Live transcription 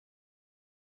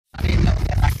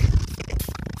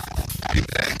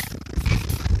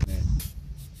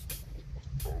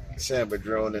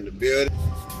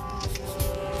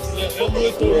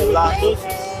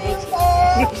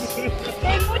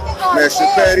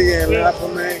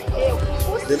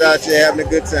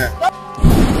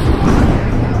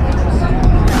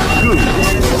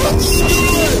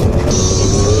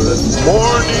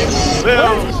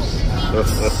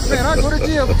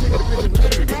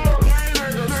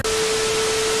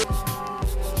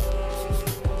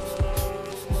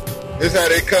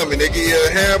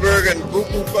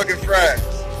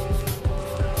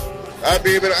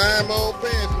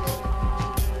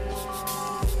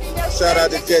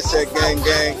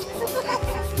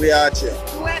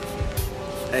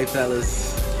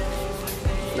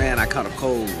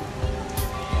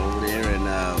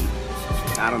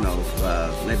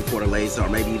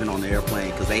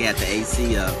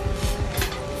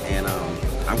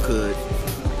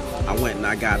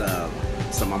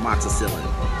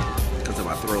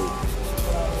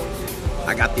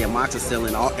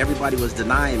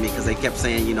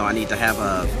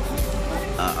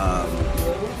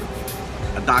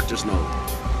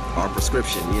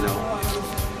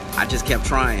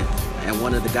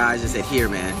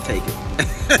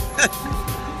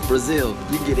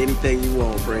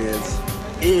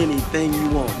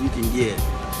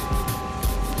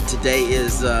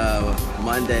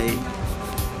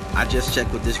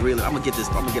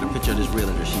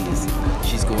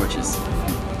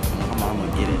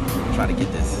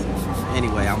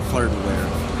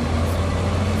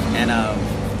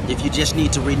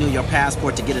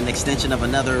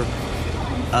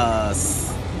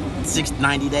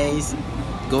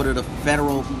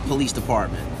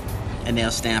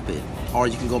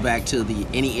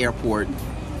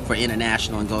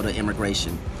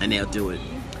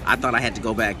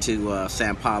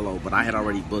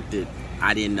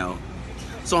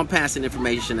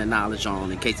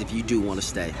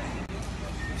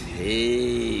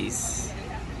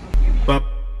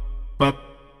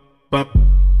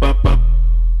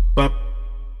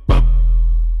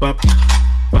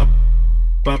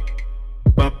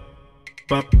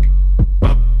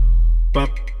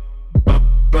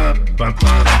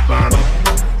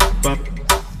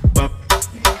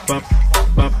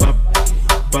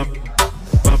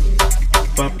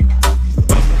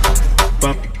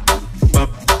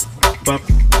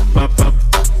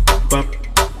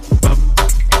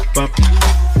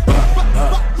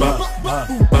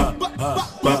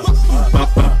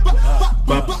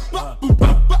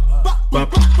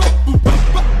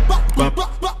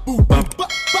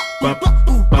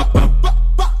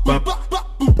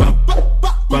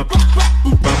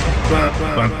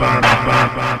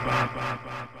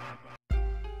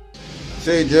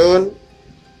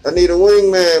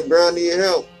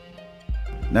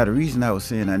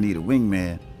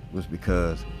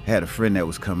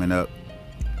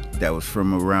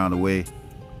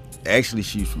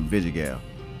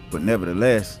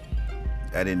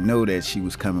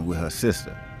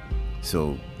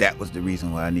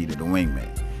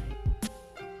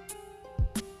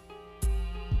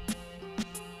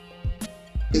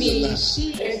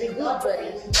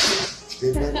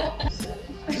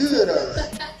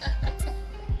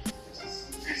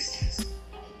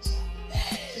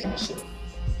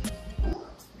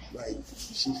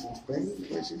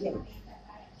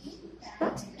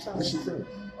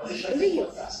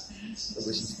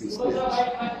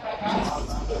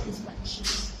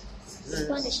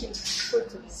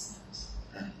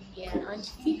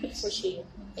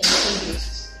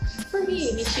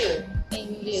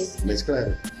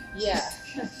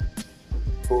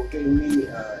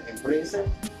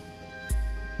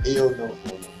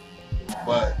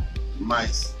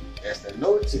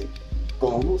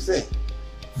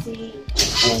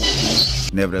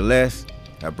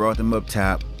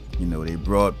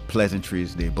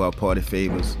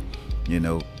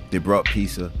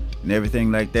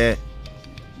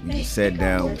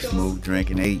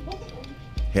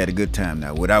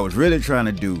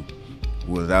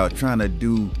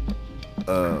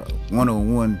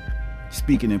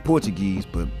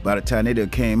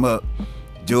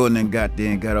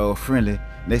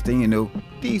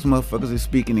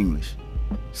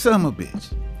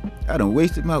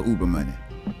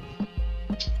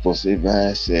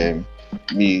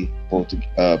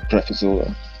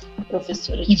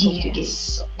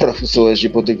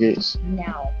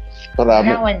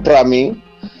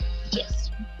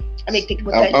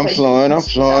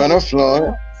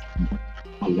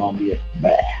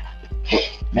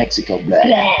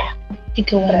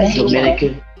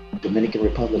Dominican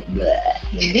Republic, blah.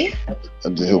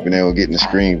 I'm just hoping they don't get in the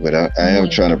screen, but I am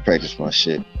trying to practice my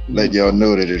shit. Let y'all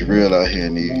know that it's real out here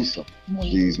in these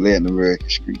Latin American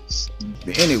streets.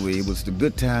 But anyway, it was a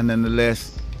good time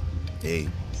nonetheless. Hey,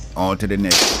 on to the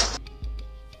next.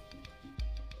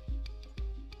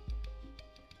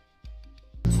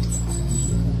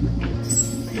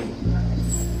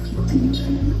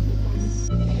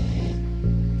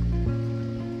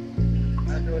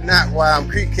 I know not why I'm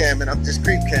creep camming, I'm just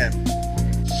creep camming.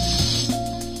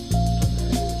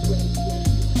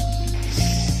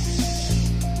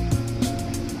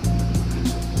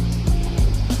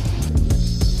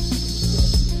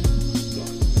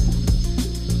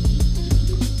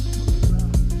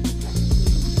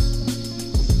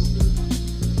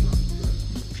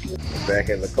 Back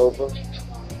at La Copa,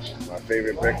 my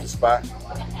favorite breakfast spot.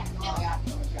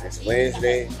 It's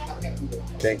Wednesday, I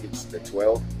think it's the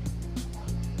 12th.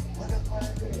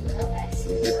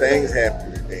 Some good things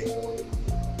happened today.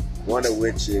 One of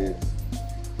which is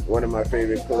one of my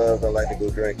favorite clubs I like to go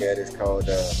drink at is called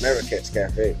Marrakech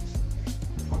Cafe.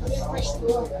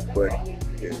 But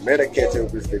Marrakech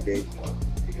opens today,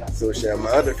 so shall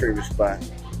my other favorite spot,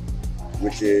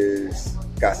 which is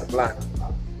Casablanca.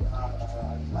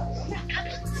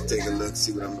 Take a look,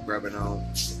 see what I'm grabbing on.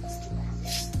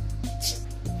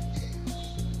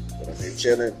 But I'm here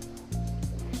chilling.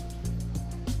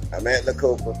 I'm at La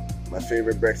Copa, my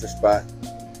favorite breakfast spot.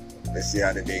 Let's see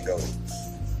how the day goes.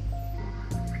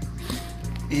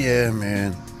 Yeah,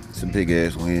 man, it's a big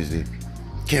ass Wednesday.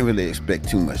 Can't really expect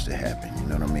too much to happen, you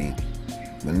know what I mean?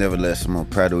 But nevertheless, I'm on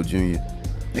Prado Jr.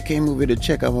 I came over to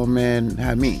check out my man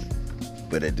Jaime.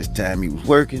 But at this time he was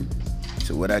working,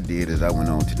 so what I did is I went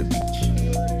on to the beach.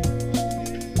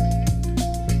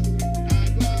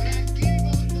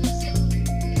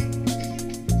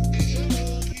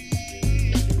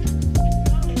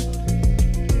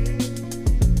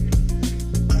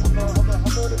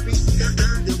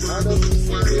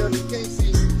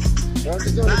 I'm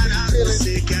just gonna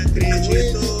be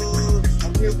chilling.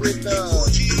 I'm here with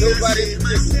nobody in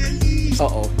particular.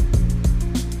 Uh-oh.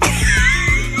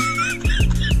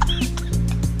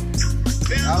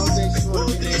 I don't think she's gonna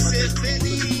be there on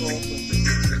the way.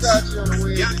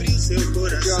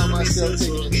 Y'all myself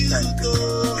taking it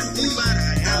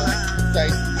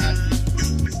tight.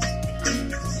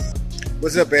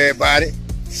 What's up, everybody?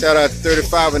 Shout out to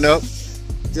 35 and up.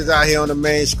 Just out here on the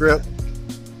main script.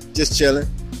 Just chilling.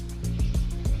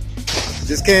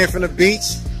 Just came from the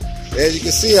beach. As you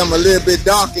can see, I'm a little bit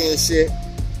darker and shit.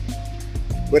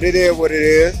 But it is what it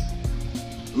is.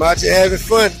 I'm out here having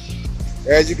fun.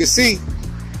 As you can see,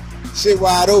 shit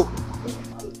wide open.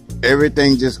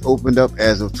 Everything just opened up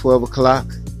as of 12 o'clock.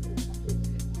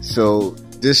 So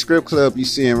this strip club you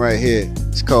seeing right here,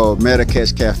 it's called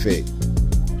Marrakech Cafe.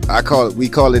 We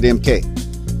call it MK.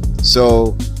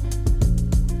 So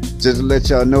just to let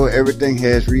y'all know, everything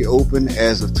has reopened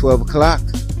as of 12 o'clock.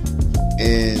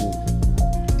 And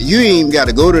you ain't even got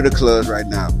to go to the clubs right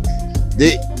now.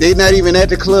 They not even at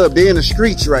the club. They in the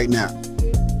streets right now.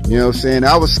 You know what I'm saying?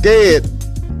 I was scared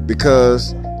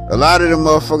because a lot of them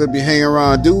motherfuckers be hanging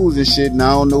around dudes and shit, and I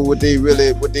don't know what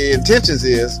their intentions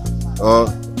is, or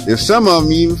if some of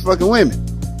them even fucking women.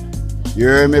 You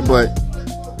heard me? But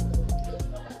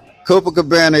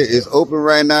Copacabana is open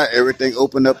right now. Everything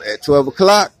opened up at 12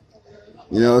 o'clock.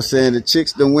 You know what I'm saying? The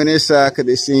chicks done went inside because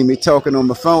they seen me talking on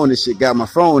my phone and shit, got my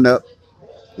phone up.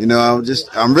 You know,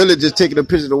 I'm really just taking a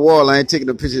picture of the wall. I ain't taking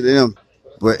a picture of them.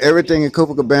 But everything in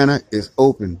Copacabana is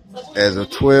open as of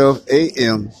 12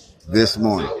 a.m. this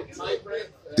morning.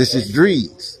 This is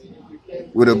DreeZ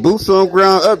with a boots on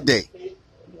ground update.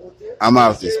 I'm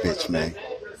out this bitch, man.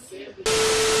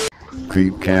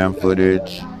 Creep cam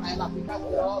footage.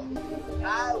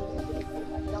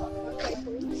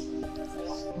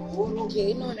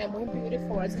 Jay, no, I'm more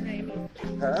beautiful. What's your name?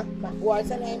 Huh? What's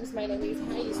your name? My name is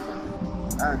Raíssa.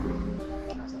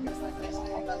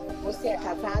 Você é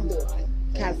casado?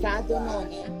 Casado não,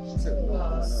 né?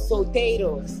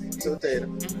 Solteiro. Solteiro.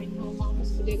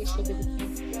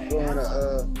 Going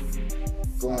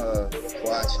to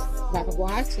boate. Vai pra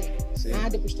boate? Sim. Ah,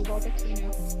 depois tu volta aqui,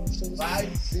 né? Vai,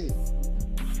 sim.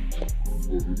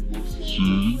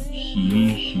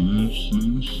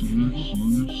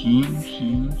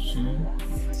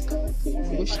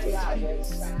 Gostei.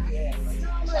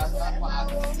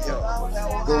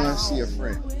 Go and see a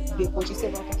friend. Depois você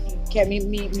volta aqui. Quer meu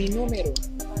número?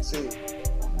 Sim.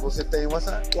 Você tem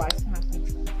WhatsApp? WhatsApp.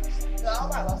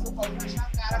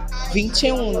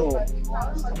 21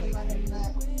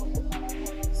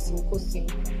 55.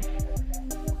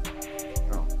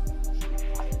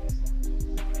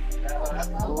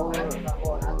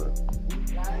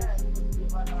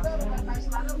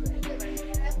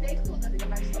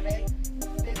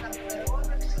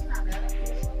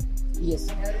 Isso.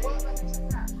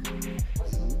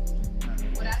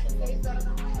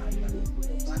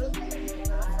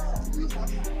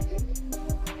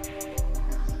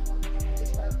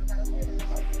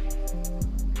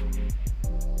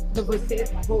 Quando vocês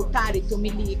voltarem, tu me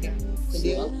liga,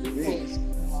 entendeu?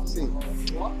 Sim.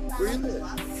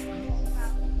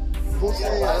 Você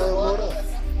mora?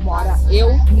 Mora eu,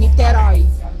 Niterói.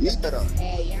 Niterói.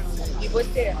 E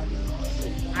você?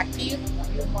 Aqui?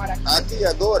 Eu moro aqui. Aqui,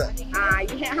 adora?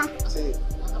 Yeah. Sim.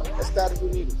 Estados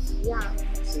Unidos. Yeah.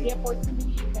 Sim. Depois tu me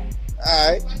liga.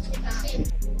 Ai.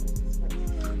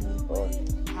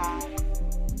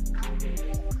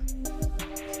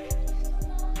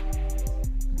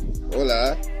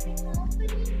 Hola.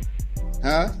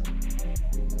 Huh?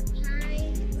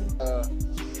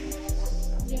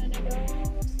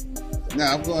 No,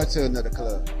 I'm going to another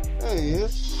club. There he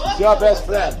is. It's your best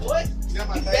friend.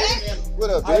 What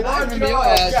up, baby? I remember your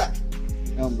ass.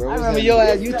 Bro, I remember your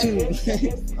ass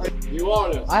YouTube. New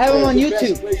Orleans. I have him on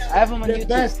YouTube. I have him on The YouTube.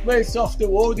 best place off the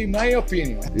world, in my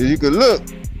opinion. You can look.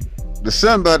 The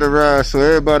sun about to rise, so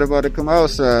everybody about to come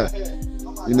outside.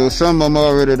 You know, some of them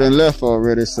already done left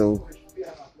already, so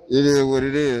it is what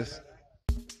it is.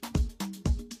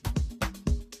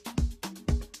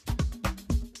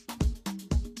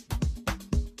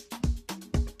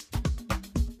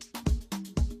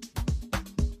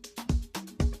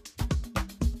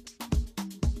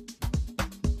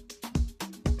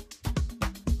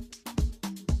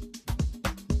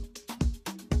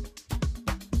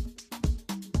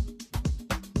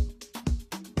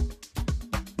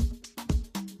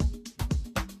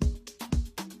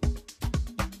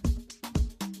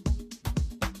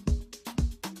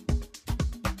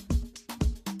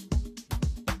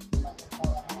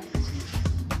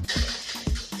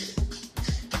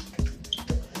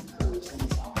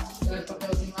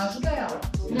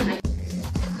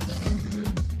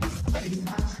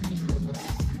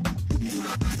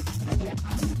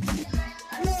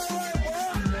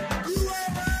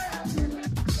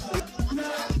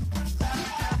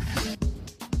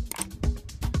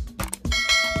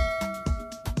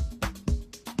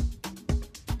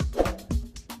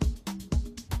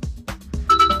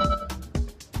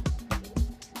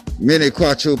 Mini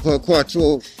quattro per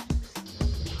quattro.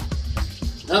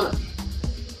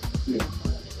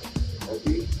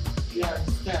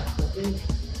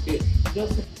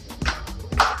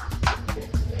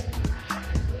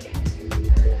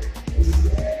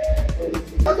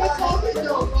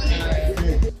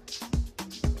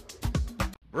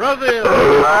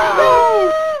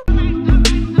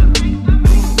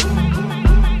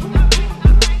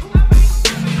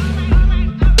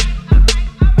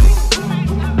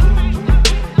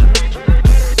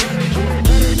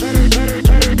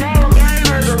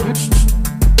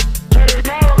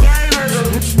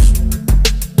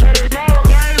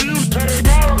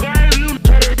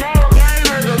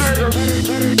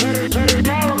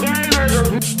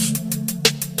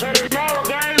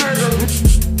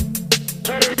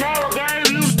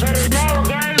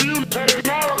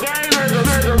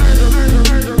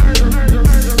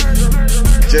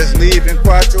 Just leaving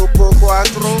quattro por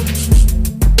quattro.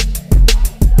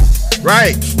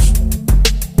 Right.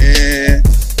 And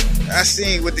I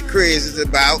seen what the craze is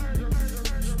about.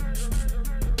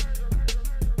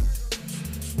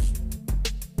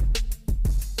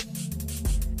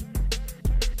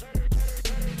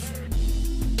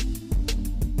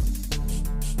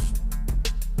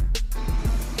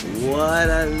 What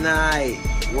a night.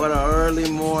 What an early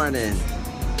morning.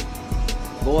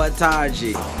 Boa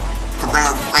tarde.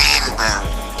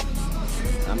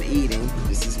 I'm eating.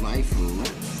 This is my food.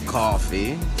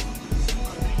 Coffee.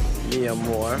 Mi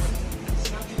amor.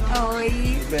 Oi.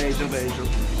 Beijo, beijo.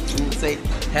 Say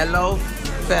hello,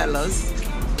 fellas.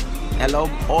 Hello,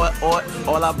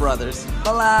 hola, brothers.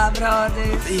 Olá,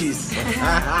 brothers. Peace.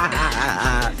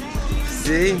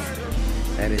 See?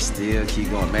 And it still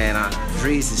keep going. Man,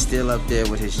 DreeZ is still up there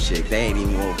with his chick. They ain't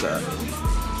even woke up.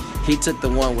 He took the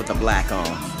one with the black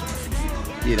on.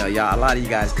 You know, y'all, a lot of you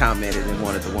guys commented and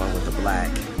wanted the one with the black.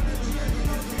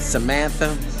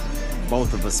 Samantha,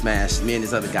 both of us smashed. Me and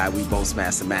this other guy, we both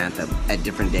smashed Samantha at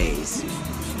different days.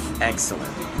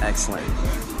 Excellent, excellent.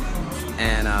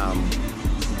 And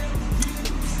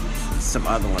some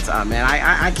other ones. Man,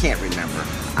 I can't remember.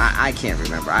 I can't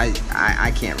remember.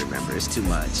 I can't remember. It's too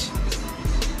much.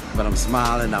 But I'm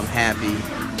smiling, I'm happy,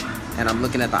 and I'm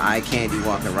looking at the eye candy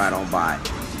walking right on by.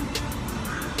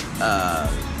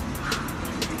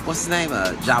 What's his name?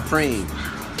 Japreen.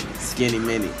 Skinny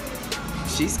Minnie.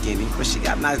 She's skinny, but she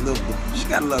got a nice little, she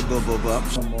got a little bump.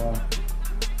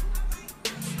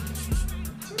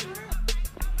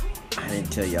 I didn't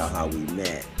tell y'all how we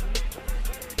met.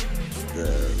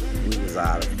 We was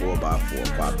out of 4x4,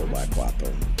 Cuatro by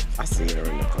Cuatro. I seen her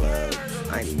in the club.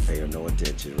 I didn't even pay her no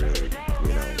attention, really. You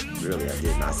know, really I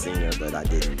didn't. I seen her, but I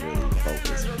didn't really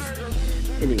focus.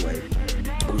 Anyway,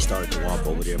 we started to walk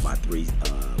over there by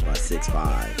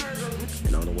 6'5".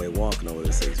 And on the way walking over to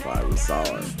 6'5", we saw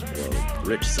her. Well,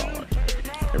 Rich saw her.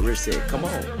 And Rich said, "Come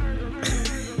on."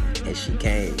 And she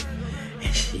came.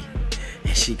 And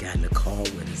she got in the car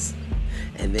with us.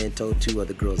 And then told 2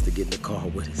 other girls to get in the car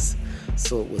with us.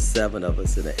 So it was 7 of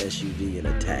us in an SUV and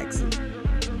a taxi.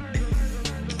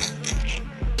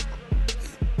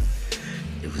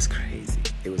 It was crazy.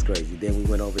 It was crazy. Then we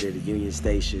went over there to Union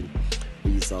Station.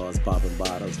 You saw us popping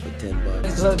bottles for $10.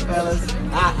 Look, fellas.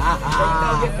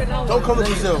 Don't come with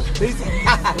yourself.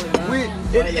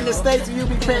 In the States, you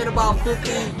be paying about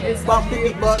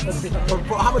 $50 bucks.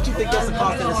 How much you think that's the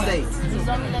cost in the States?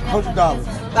 $100.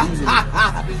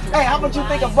 Hey, how much you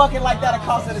think a bucket like that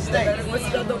cost in the States?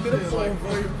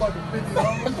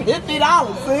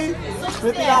 $50, see?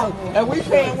 $50. And we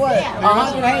paying what?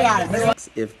 $100.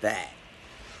 If that.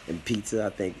 And pizza,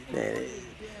 I think, man.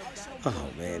 Oh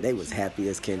man, they was happy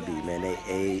as can be, man. They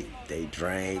ate, they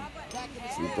drank.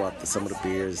 We brought some of the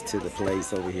beers to the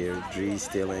place over here. DreeZ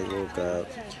still ain't woke up.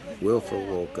 Wilford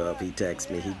woke up. He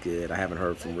texted me, he good. I haven't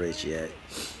heard from Rich yet.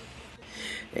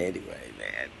 Anyway,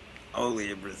 man, only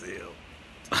in Brazil.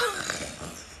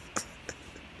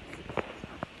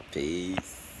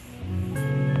 Peace.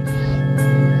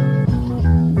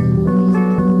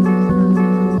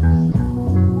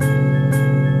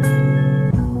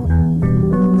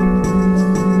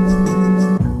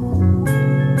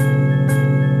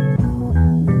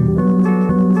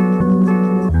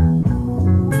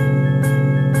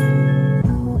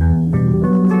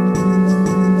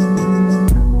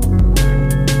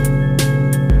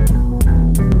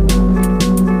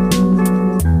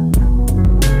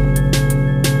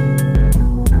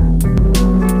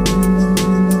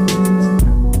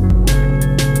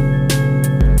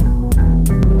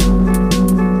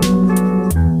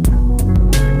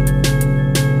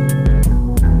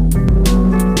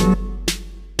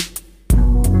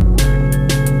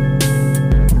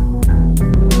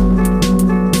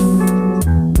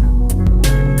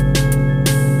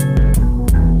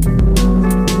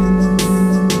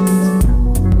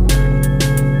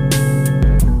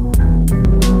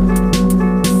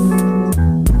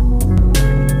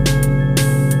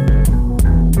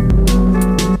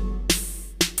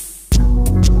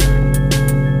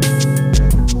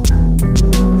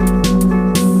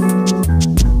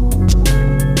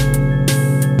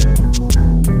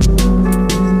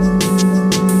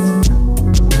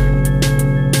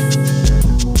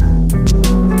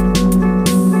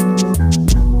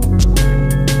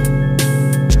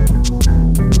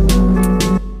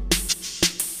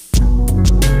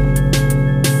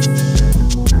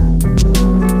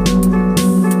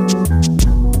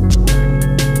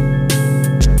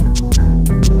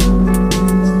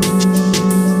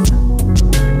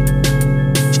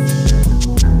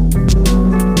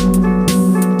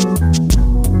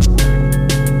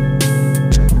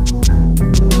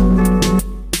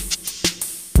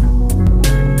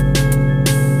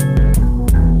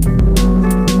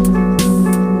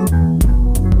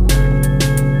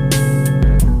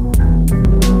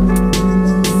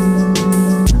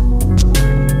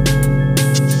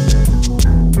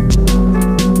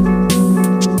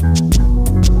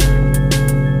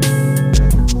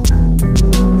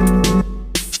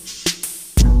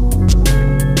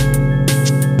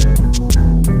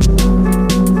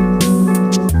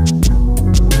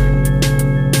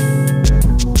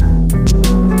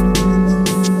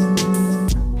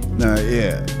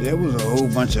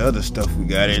 Bunch of other stuff we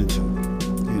got into,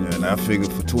 you know, and I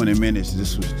figured for 20 minutes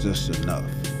this was just enough,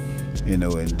 you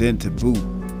know, and then to boot,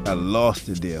 I lost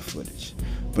the dead footage.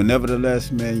 But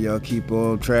nevertheless, man, y'all keep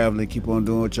on traveling, keep on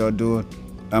doing what y'all doing.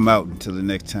 I'm out until the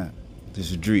next time. This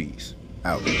is DreeZ,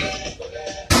 out.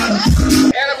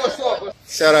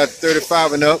 Shout out to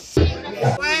 35 and up.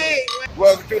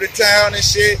 Welcome to the town and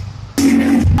shit.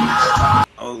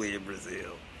 Only in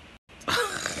Brazil.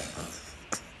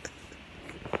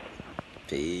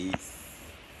 Peace.